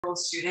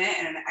student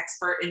and an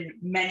expert in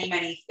many,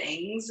 many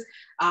things.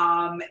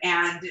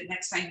 And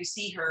next time you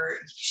see her,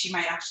 she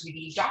might actually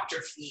be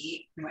Dr.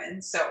 Fee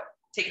Nguyen. So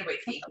take it away,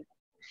 Fee.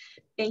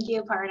 Thank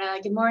you,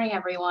 Aparna. Good morning,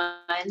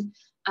 everyone.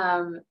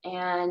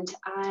 And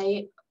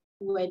I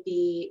would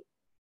be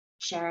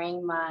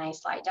sharing my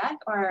slide deck,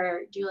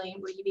 or Julian,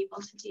 would you be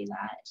able to do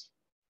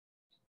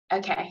that?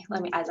 Okay,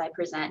 let me, as I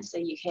present, so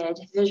you could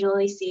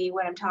visually see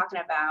what I'm talking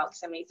about,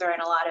 because I'm going to be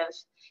throwing a lot of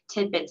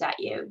tidbits at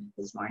you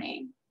this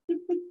morning.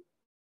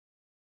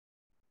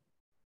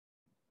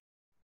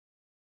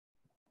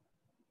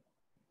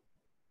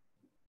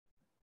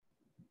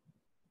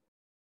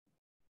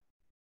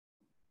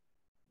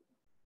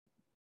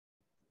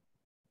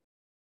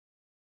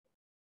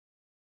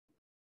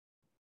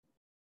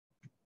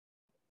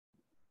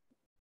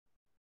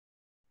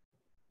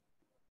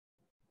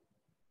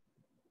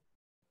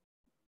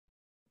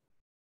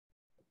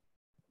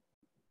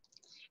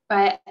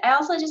 But I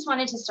also just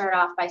wanted to start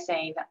off by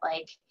saying that,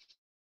 like,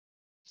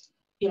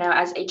 you know,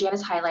 as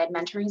Janice highlighted,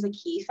 mentoring is a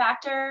key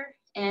factor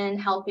in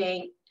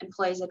helping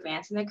employees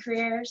advance in their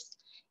careers.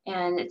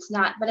 And it's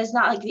not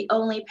like the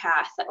only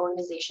path that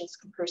organizations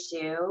can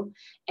pursue.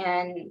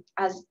 And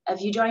as if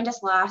you joined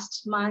us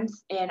last month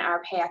in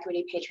our pay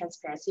equity, pay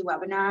transparency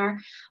webinar,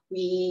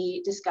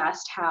 we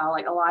discussed how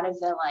like a lot of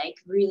the like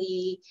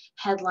really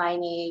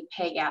headliney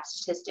pay gap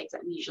statistics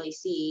that we usually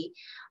see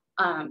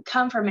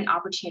come from an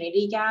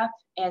opportunity gap,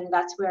 and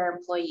that's where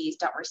employees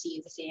don't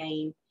receive the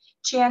same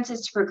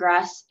chances to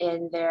progress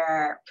in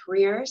their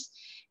careers,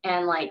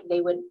 and like they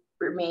would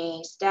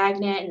remain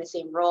stagnant in the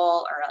same role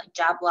or like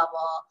job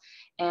level,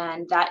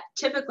 and that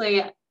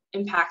typically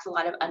impacts a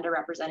lot of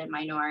underrepresented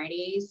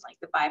minorities, like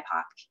the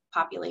BIPOC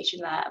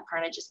population that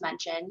Aparna just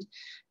mentioned,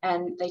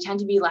 and they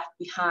tend to be left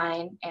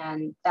behind,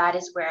 and that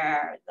is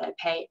where the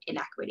pay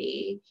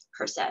inequity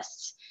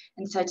persists.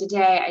 And so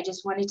today I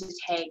just wanted to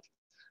take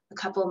a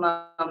couple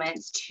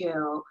moments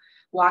to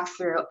walk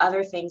through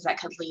other things that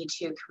could lead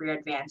to career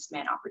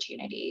advancement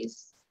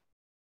opportunities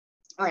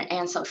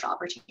and social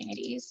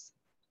opportunities.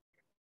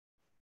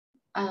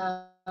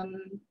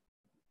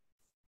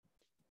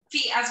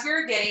 Fee, as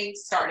we're getting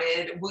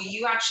started, will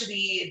you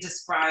actually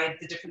describe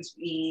the difference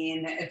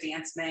between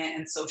advancement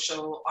and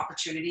social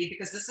opportunity?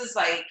 Because this is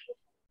like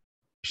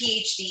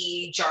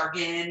PhD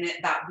jargon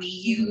that we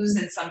use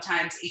and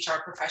sometimes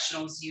HR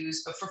professionals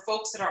use, but for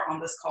folks that are on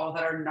this call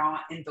that are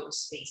not in those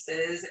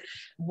spaces,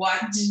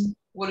 what do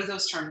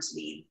those terms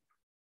mean?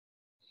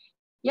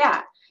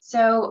 Yeah,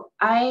 so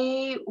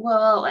I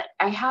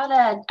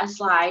had a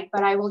slide,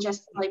 but I will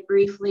just like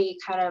briefly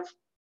kind of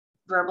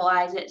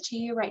verbalize it to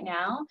you right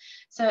now.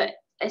 So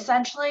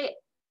essentially,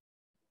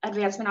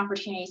 advancement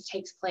opportunities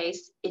takes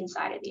place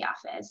inside of the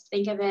office.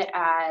 Think of it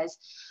as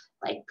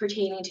like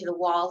pertaining to the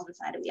walls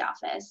inside of the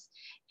office,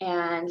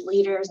 and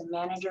leaders and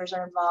managers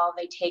are involved.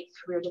 They take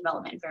career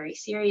development very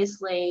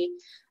seriously.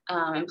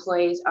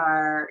 Employees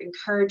are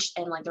encouraged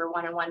in like their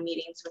one-on-one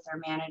meetings with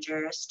their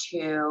managers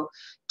to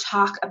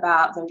talk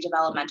about their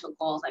developmental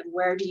goals. Like,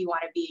 where do you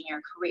want to be in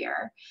your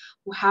career?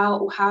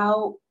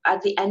 How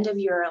at the end of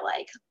your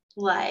like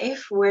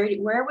life,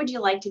 where would you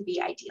like to be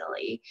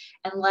ideally?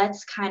 And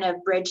let's kind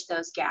of bridge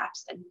those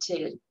gaps and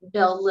to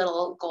build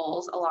little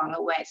goals along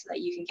the way so that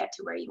you can get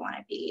to where you want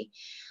to be.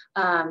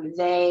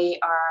 They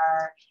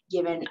are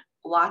given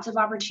lots of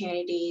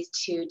opportunities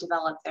to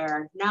develop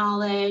their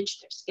knowledge,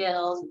 their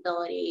skills,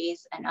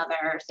 abilities, and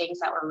other things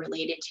that were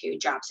related to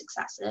job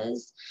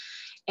successes.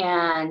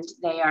 And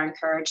they are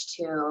encouraged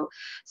to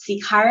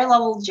seek higher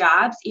level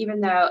jobs,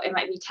 even though it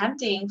might be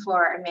tempting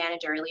for a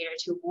manager or leader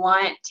to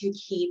want to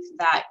keep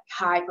that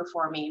high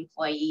performing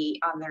employee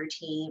on their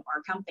team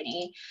or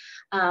company.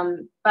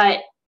 But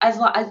as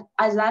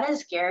that is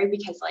scary,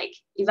 because like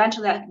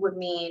eventually that would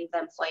mean the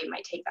employee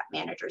might take that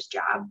manager's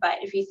job. But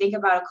if you think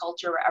about a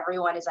culture where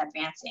everyone is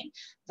advancing,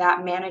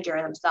 that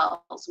manager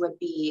themselves would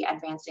be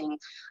advancing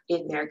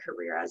in their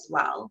career as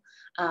well.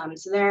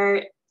 So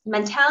their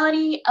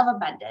mentality of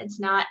abundance,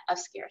 not of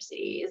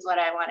scarcity, is what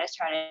I want to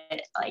try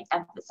to like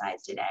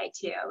emphasize today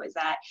too, is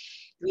that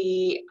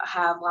we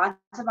have lots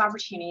of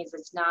opportunities.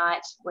 It's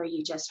not where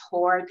you just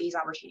hoard these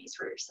opportunities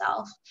for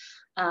yourself.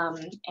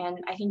 And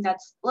I think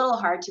that's a little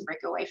hard to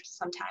break away from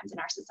sometimes in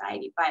our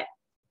society, but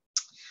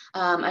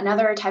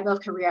another type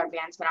of career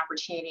advancement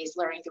opportunity is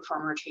learning through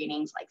formal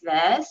trainings like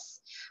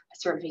this,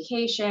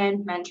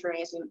 certification,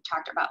 mentoring, as we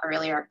talked about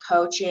earlier,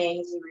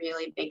 coaching is a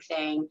really big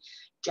thing.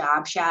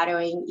 Job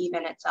shadowing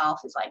even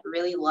itself is like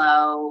really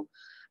low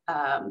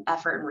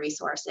effort and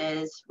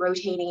resources,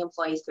 rotating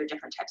employees through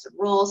different types of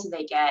roles so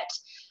they get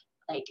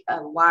like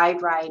a wide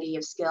variety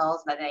of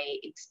skills that they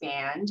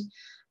expand,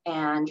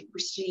 and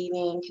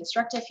receiving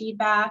constructive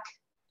feedback.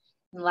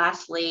 And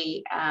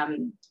lastly,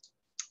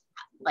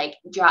 like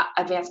job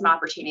advancement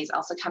opportunities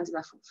also comes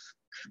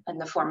in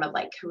the form of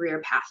like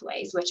career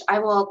pathways, which I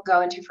will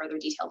go into further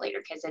detail later,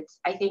 because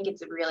I think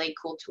it's a really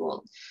cool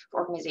tool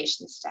for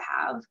organizations to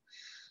have.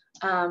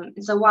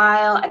 And so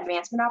while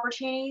advancement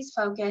opportunities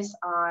focus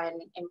on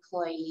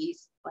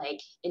employees like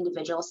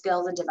individual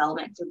skills and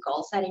development through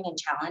goal setting and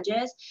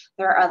challenges,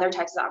 there are other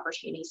types of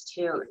opportunities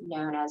too,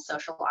 known as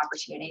social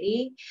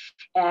opportunity.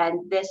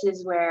 And this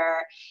is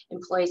where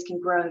employees can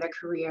grow in their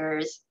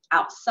careers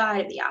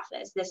outside of the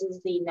office. This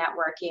is the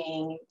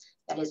networking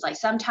that is like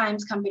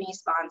sometimes company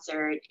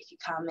sponsored. It could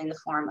come in the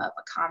form of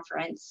a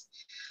conference.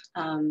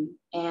 And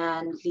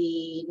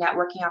the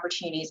networking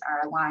opportunities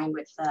are aligned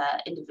with the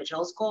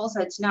individual's goals.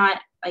 So it's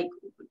not like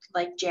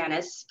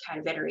Janice kind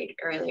of iterated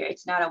earlier,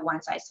 it's not a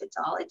one size fits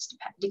all. It's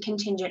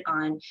contingent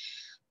on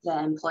the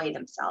employee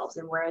themselves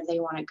and where they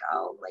want to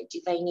go. Like,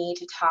 do they need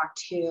to talk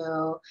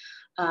to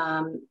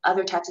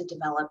other types of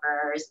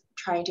developers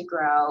trying to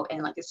grow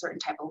in like a certain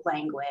type of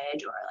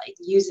language, or like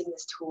using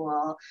this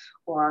tool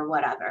or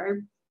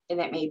whatever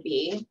it may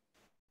be.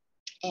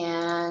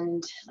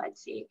 And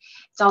let's see,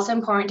 it's also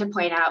important to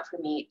point out for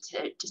me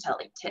to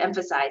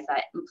emphasize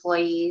that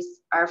employees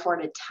are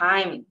afforded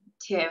time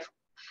to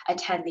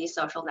attend these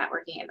social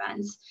networking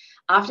events.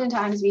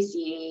 Oftentimes we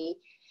see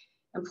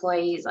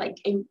employees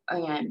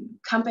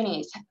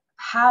companies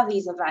have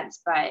these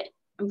events, but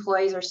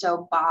employees are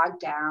so bogged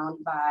down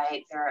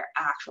by their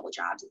actual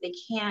jobs that they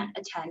can't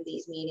attend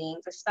these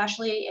meetings,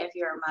 especially if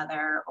you're a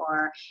mother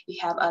or you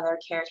have other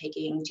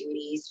caretaking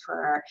duties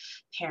for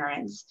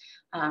parents.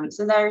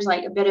 So there's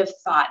like a bit of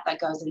thought that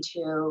goes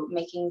into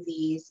making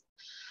these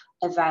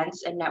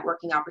events and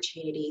networking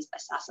opportunities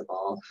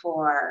accessible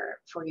for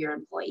your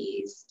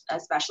employees,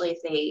 especially if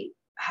they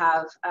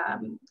have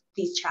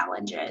these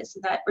challenges.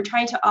 So that we're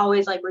trying to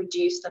always like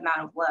reduce the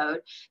amount of load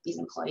these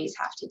employees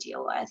have to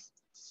deal with.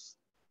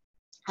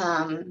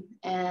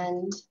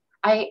 And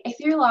I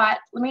threw a lot.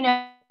 Let me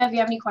know if you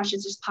have any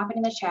questions. Just pop it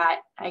in the chat.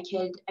 I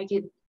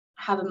could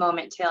have a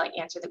moment to like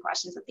answer the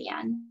questions at the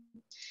end.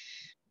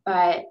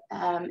 But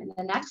in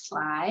the next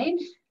slide,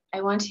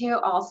 I want to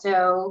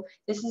also,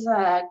 this is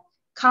a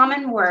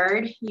common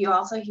word you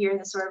also hear in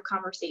this sort of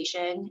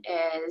conversation,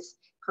 is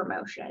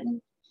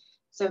promotion.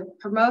 So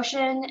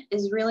promotion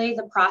is really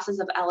the process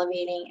of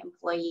elevating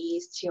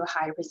employees to a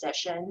higher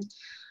position.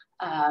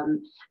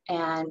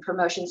 And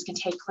promotions can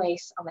take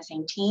place on the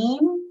same team,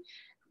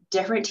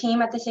 different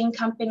team at the same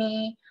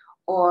company,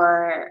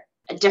 or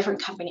a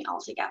different company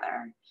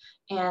altogether.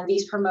 And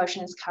these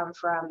promotions come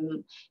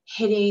from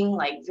hitting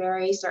like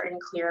very certain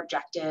clear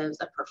objectives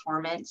of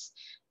performance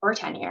or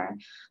tenure.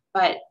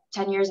 But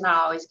tenure is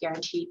not always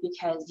guaranteed,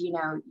 because you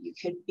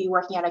could be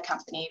working at a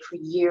company for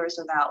years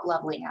without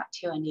leveling up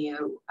to a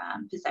new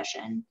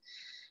position.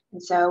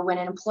 And so when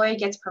an employee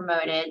gets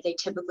promoted, they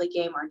typically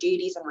gain more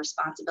duties and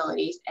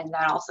responsibilities, and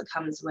that also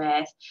comes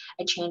with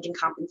a change in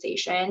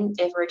compensation.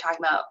 If we're talking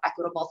about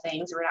equitable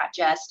things, we're not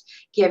just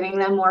giving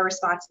them more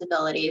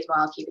responsibilities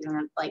while keeping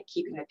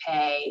the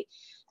pay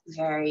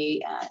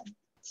very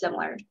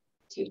similar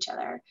to each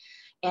other.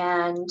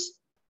 And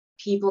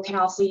people can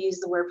also use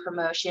the word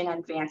promotion and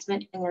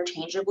advancement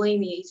interchangeably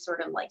in these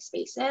sort of like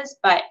spaces,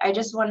 but I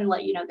just wanted to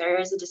let you know there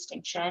is a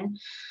distinction.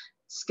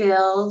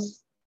 Skills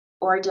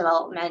or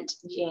development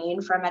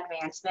gained from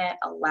advancement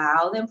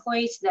allow the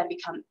employees to then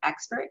become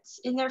experts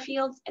in their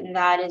fields, and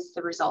that is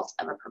the result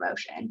of a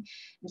promotion.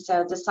 And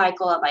so the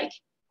cycle of like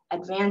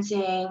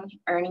advancing,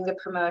 earning the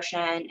promotion,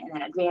 and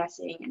then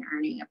advancing and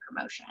earning a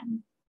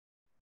promotion.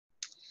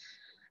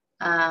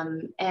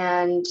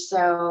 And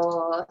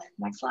so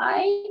next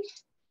slide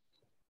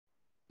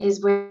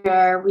is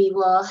where we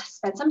will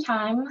spend some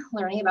time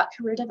learning about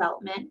career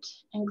development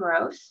and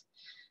growth.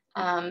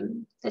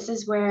 This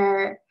is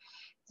where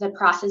the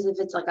process, if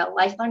it's like a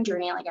lifelong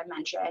journey, like I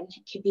mentioned,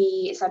 it could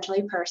be essentially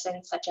a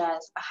person such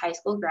as a high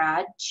school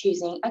grad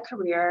choosing a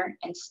career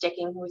and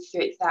sticking with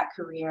that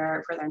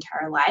career for their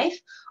entire life,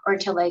 or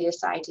until they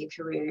decide to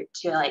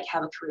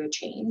have a career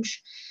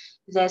change.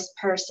 This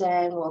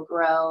person will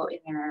grow in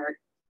their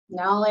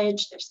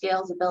knowledge, their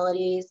skills,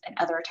 abilities, and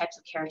other types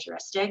of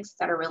characteristics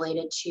that are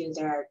related to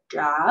their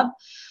job.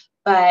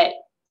 But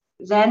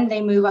then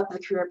they move up the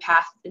career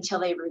path until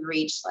they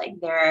reach like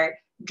their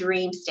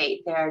dream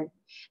state, their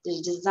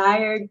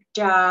desired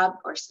job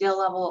or skill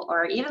level,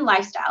 or even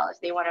lifestyle, if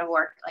they want to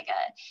work like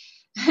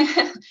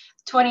a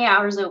 20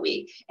 hours a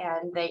week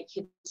and they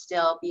could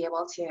still be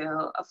able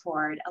to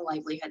afford a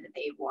livelihood that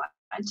they want.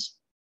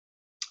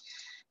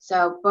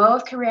 So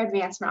both career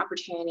advancement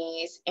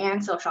opportunities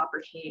and social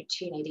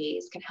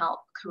opportunities can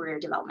help career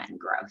development and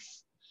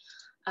growth.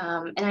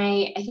 And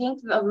I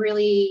think a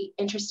really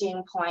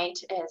interesting point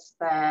is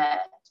the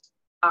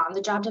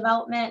on-the-job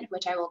development,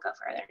 which I will go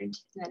further into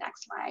in the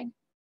next slide.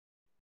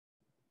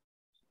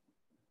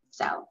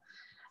 So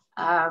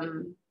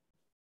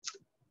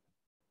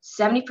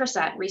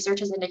 70%,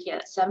 research has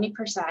indicated that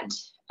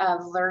 70%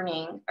 of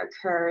learning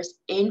occurs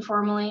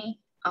informally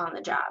on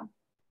the job,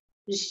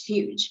 which is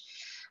huge,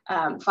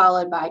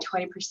 followed by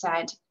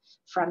 20%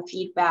 from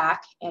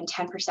feedback and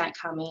 10%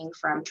 coming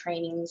from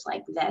trainings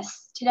like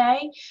this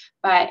today.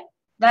 But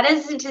that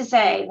isn't to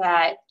say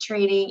that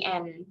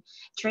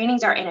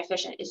trainings are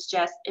inefficient. It's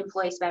just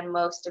employees spend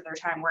most of their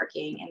time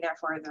working, and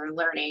therefore they're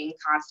learning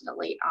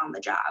constantly on the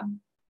job.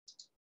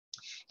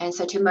 And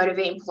so to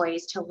motivate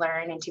employees to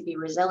learn and to be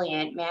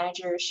resilient,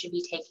 managers should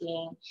be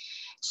taking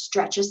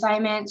stretch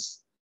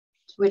assignments,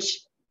 which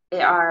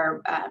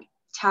are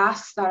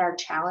tasks that are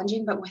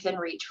challenging but within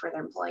reach for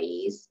their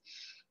employees,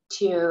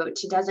 to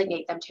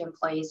designate them to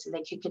employees so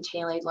they could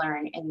continually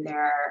learn in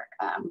their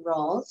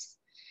roles,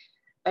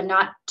 but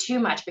not too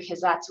much,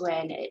 because that's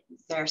when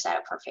they're set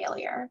up for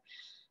failure.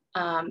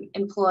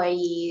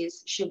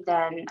 Employees should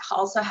then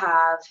also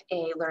have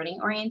a learning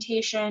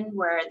orientation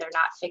where they're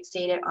not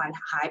fixated on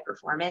high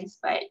performance,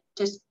 but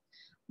just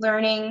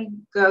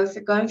learning,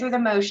 going through the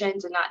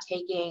motions and not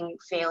taking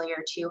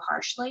failure too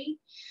harshly.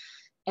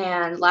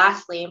 And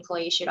lastly,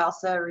 employees should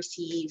also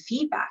receive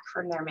feedback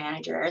from their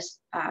managers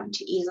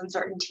to ease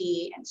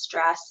uncertainty and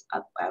stress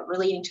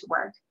relating to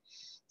work.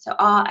 So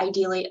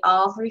ideally,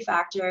 all three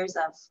factors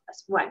of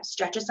 1,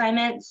 stretch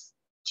assignments,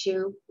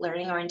 2,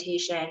 learning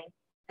orientation,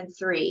 and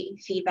 3,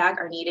 feedback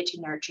are needed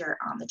to nurture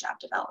on-the-job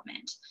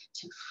development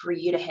for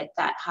you to hit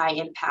that high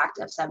impact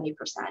of 70%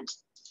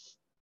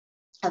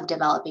 of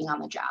developing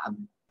on the job.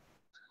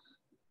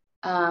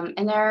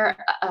 And there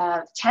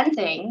are 10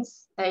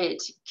 things that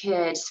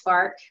could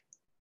spark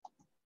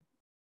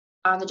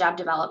on-the-job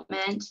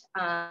development.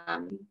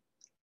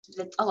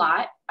 That's a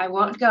lot. I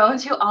won't go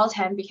into all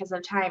 10 because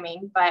of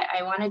timing, but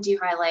I want to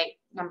highlight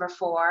number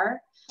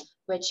 4,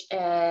 which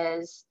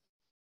is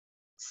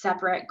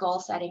separate goal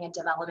setting and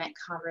development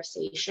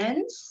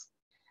conversations.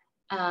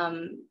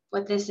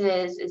 What this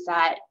is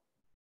that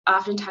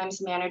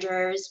oftentimes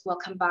managers will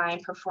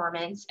combine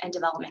performance and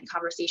development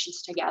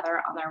conversations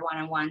together on their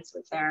one-on-ones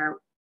with their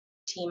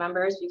team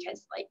members,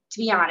 because, like, to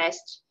be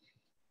honest,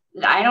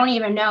 I don't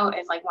even know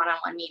if like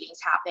one-on-one meetings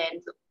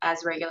happen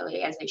as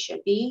regularly as they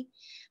should be.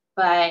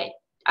 But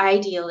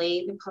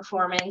ideally, the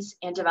performance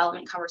and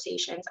development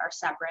conversations are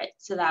separate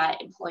so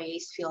that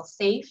employees feel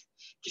safe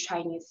to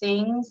try new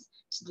things,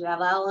 to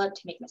develop,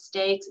 to make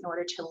mistakes in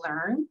order to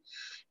learn.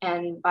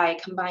 And by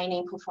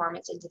combining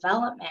performance and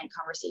development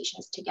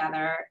conversations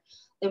together,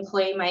 the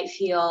employee might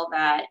feel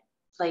that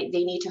like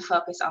they need to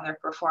focus on their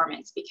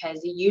performance,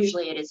 because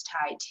usually it is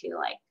tied to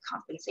like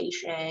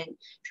compensation,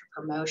 to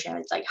promotion.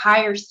 It's like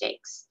higher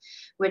stakes,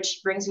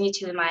 which brings me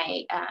to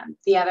my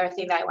the other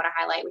thing that I want to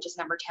highlight, which is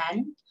number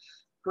 10,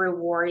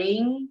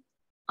 rewarding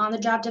on the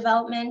job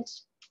development.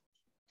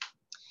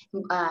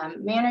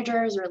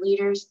 Managers or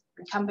leaders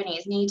and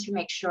companies need to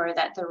make sure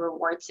that the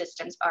reward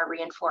systems are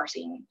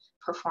reinforcing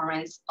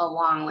performance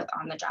along with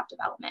on the job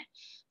development.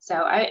 So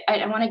I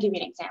want to give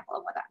you an example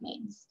of what that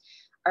means.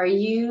 Are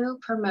you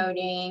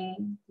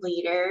promoting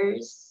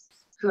leaders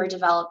who are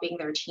developing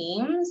their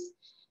teams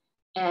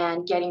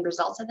and getting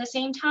results at the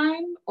same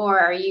time? Or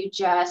are you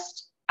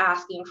just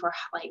asking for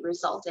like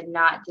results and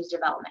not the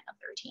development of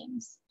their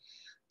teams?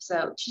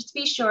 So just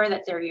be sure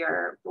that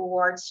your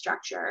reward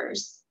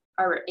structures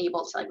are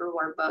able to like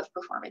reward both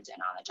performance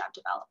and on the job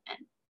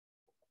development.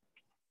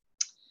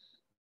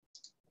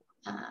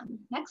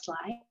 Next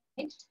slide.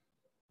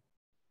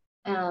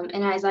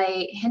 And as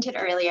I hinted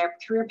earlier,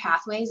 career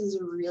pathways is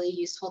a really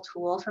useful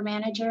tool for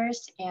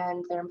managers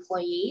and their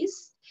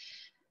employees.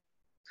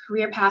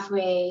 Career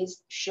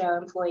pathways show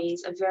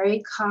employees a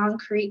very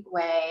concrete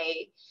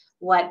way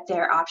what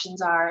their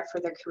options are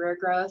for their career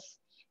growth,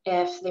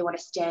 if they want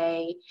to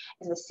stay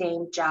in the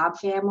same job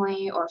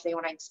family or if they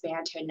want to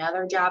expand to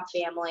another job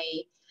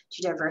family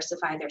to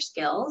diversify their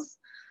skills.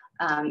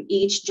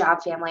 Each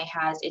job family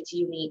has its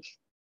unique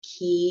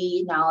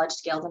key knowledge,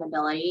 skills, and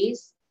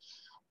abilities.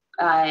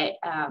 And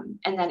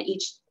then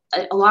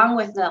along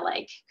with the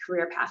like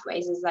career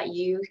pathways, is that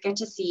you get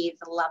to see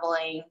the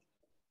leveling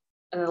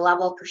and the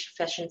level of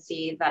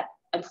proficiency that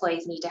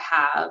employees need to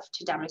have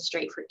to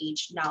demonstrate for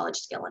each knowledge,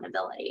 skill, and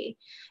ability.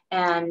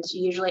 And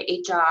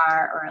usually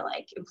HR or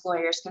like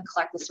employers can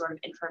collect this sort of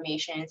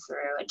information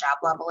through a job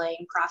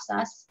leveling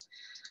process.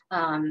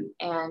 And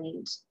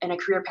in a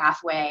career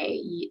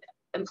pathway,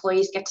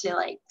 employees get to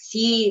like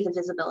see the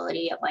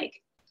visibility of like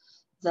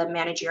the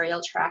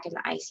managerial track and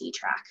the IC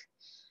track.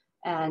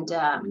 And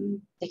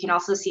they can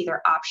also see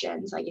their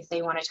options, like if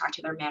they want to talk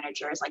to their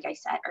managers, like I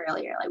said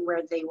earlier, like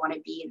where they want to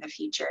be in the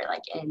future,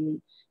 like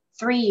in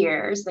 3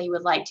 years, they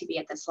would like to be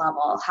at this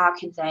level. How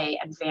can they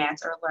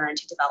advance or learn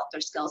to develop their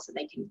skills so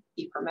they can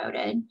be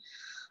promoted?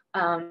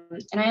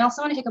 And I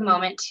also want to take a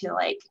moment to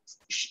like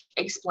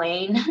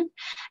explain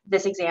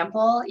this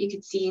example. You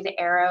could see the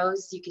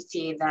arrows. You could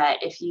see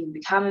that if you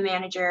become a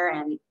manager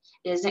and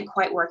it isn't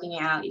quite working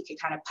out, you could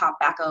kind of pop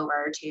back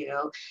over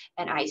to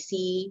an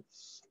IC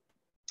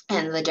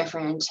and the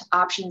different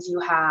options you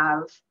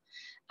have.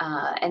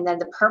 And then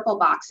the purple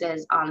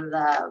boxes on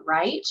the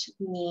right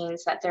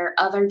means that there are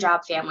other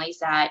job families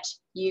that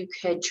you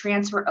could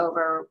transfer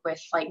over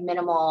with like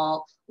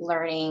minimal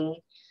learning,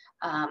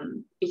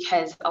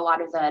 because a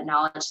lot of the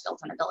knowledge,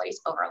 skills, and abilities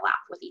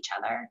overlap with each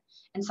other.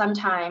 And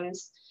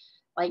sometimes,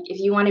 like if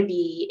you want to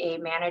be a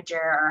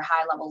manager or a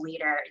high-level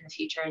leader in the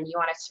future and you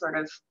want to sort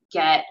of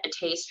get a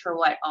taste for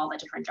what all the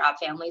different job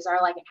families are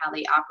like and how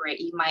they operate,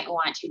 you might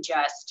want to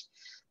just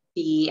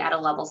be at a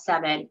level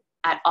 7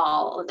 at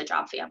all of the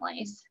job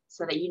families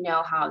so that you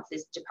know how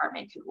this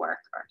department could work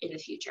in the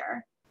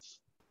future.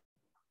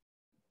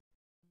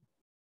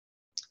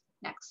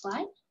 Next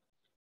slide.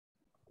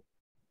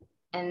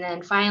 And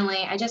then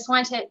finally, I just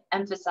want to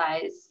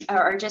emphasize,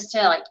 or just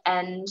to like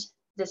end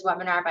this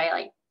webinar by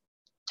like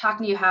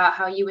talking to you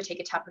how you would take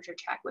a temperature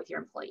check with your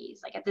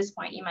employees. Like at this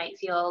point, you might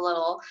feel a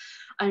little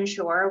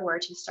unsure where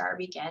to start or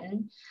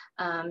begin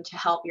to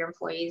help your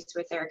employees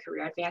with their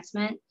career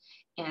advancement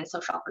and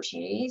social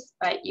opportunities.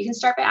 But you can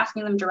start by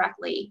asking them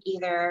directly,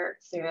 either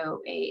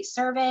through a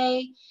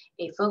survey,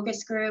 a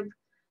focus group.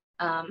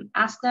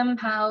 Ask them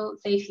how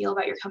they feel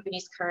about your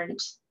company's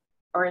current,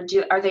 or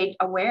are they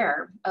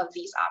aware of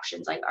these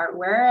options? Like,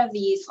 where are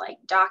these like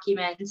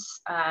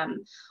documents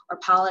or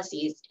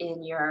policies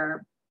in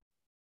your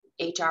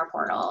HR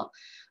portal?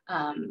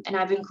 And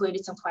I've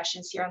included some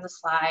questions here on the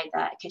slide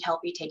that could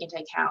help you take into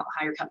account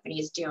how your company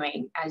is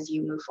doing as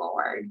you move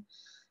forward.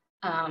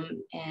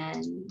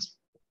 And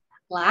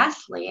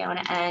lastly, I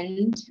want to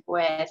end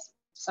with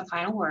some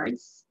final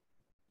words,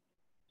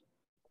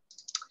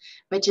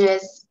 which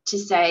is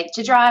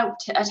to draw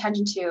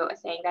attention to a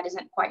thing that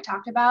isn't quite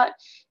talked about,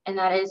 and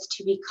that is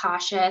to be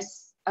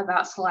cautious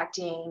about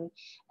selecting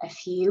a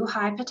few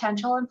high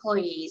potential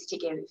employees to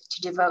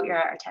devote your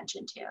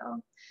attention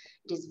to.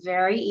 It is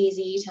very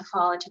easy to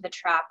fall into the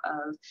trap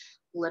of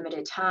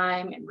limited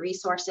time and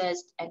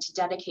resources, and to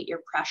dedicate your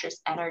precious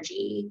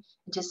energy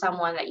into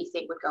someone that you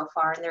think would go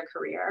far in their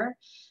career.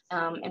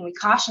 And we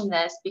caution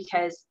this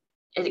because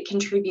it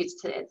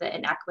contributes to the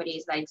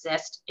inequities that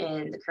exist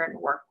in the current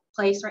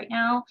workplace right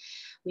now.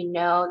 We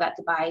know that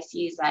the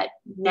biases that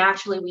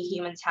naturally we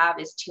humans have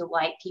is to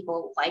like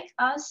people like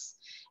us.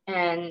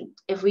 And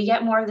if we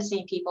get more of the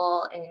same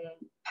people in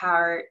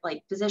power,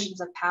 like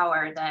positions of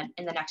power, then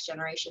in the next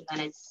generation,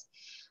 then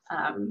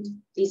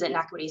these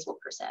inequities will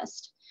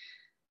persist.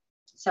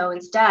 So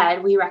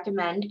instead, we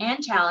recommend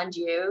and challenge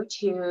you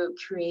to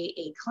create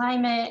a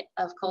climate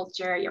of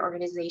culture, your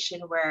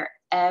organization, where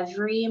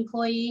every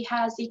employee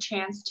has the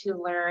chance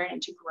to learn and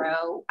to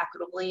grow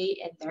equitably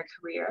in their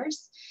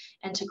careers,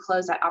 and to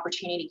close that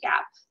opportunity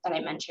gap that I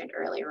mentioned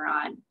earlier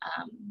on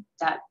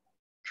that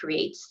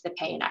creates the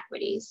pay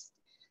inequities.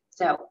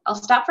 So I'll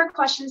stop for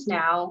questions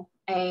now.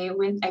 I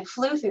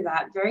flew through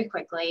that very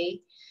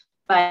quickly,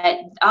 but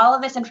all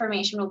of this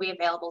information will be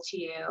available to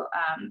you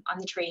on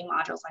the training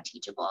modules on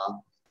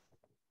Teachable,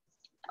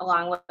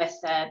 along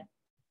with the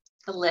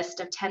list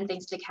of 10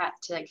 things to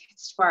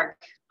spark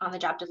on the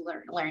job to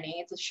learning.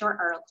 It's a short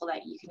article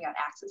that you can get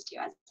access to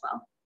as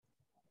well.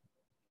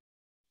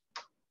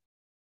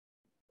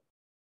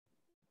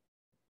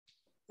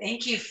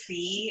 Thank you,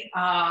 Fee.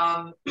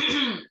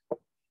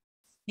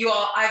 You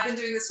all, I've been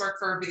doing this work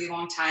for a really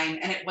long time,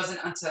 and it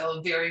wasn't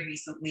until very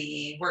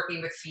recently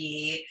working with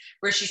Fee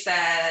where she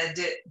said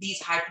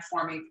these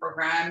high-performing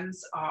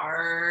programs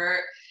are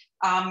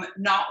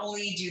not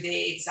only do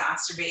they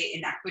exacerbate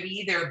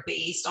inequity, they're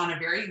based on a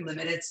very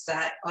limited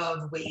set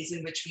of ways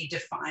in which we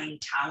define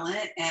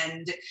talent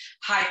and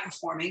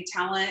high-performing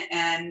talent.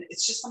 And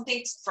it's just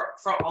something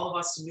for all of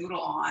us to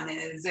noodle on.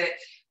 Is it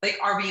like,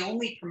 are we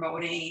only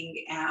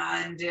promoting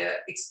and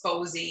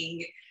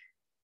exposing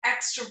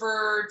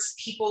extroverts,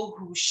 people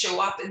who show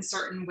up in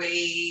certain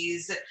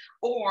ways,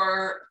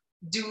 or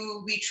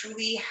do we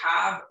truly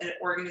have an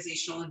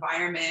organizational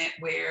environment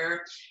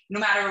where no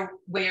matter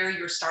where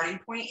your starting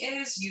point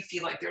is, you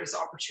feel like there's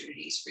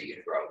opportunities for you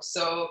to grow?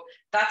 So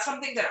that's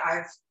something that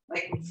I've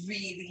like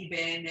really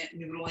been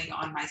noodling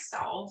on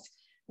myself.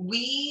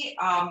 We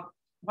want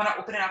to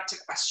open it up to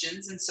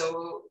questions. And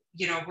so,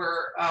 you know,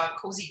 we're a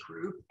cozy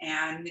group,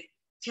 and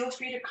feel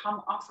free to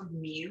come off of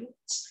mute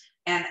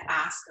and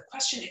ask a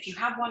question if you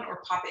have one,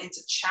 or pop it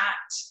into chat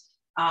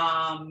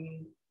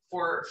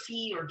for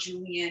Fee or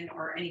Julian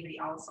or anybody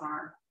else on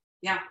our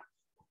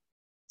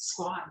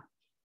squad.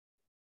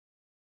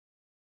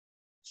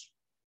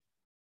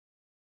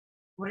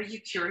 What are you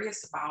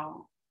curious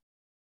about?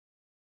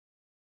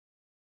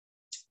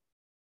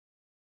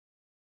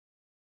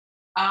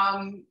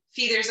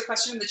 Fee, there's a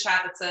question in the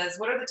chat that says,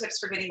 what are the tips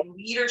for getting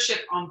leadership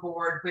on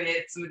board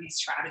with some of these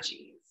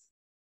strategies?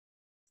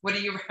 What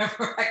do you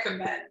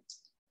recommend?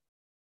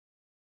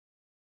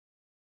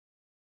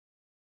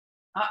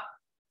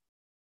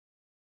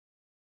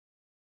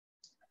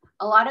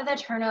 A lot of the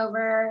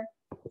turnover,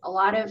 a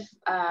lot of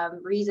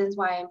reasons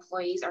why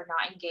employees are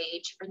not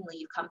engaged and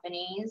leave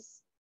companies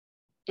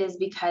is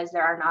because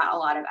there are not a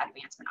lot of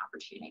advancement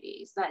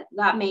opportunities.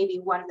 That may be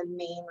one of the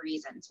main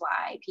reasons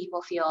why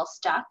people feel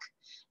stuck,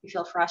 they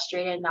feel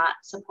frustrated, not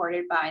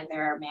supported by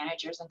their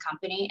managers and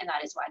company, and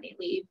that is why they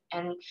leave.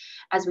 And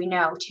as we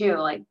know too,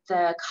 like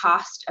the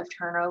cost of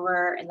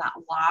turnover and that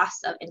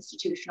loss of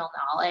institutional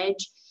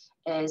knowledge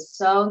is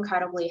so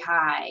incredibly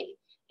high.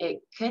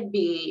 It could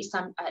be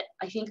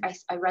I think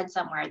I read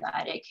somewhere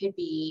that it could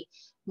be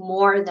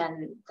more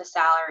than the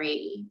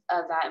salary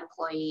of that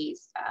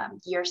employee's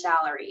year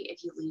salary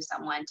if you lose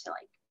someone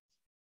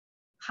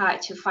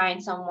to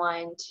find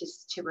someone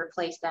to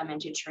replace them and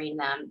to train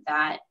them.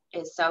 That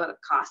is so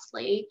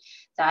costly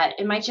that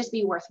it might just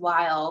be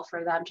worthwhile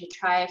for them to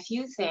try a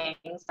few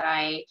things that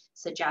I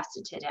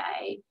suggested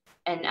today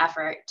in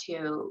effort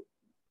to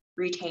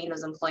retain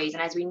those employees.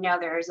 And as we know,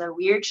 there is a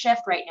weird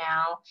shift right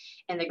now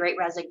in the Great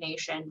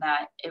Resignation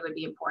that it would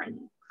be important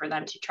for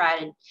them to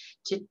try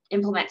to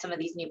implement some of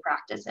these new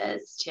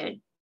practices to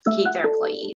keep their employees.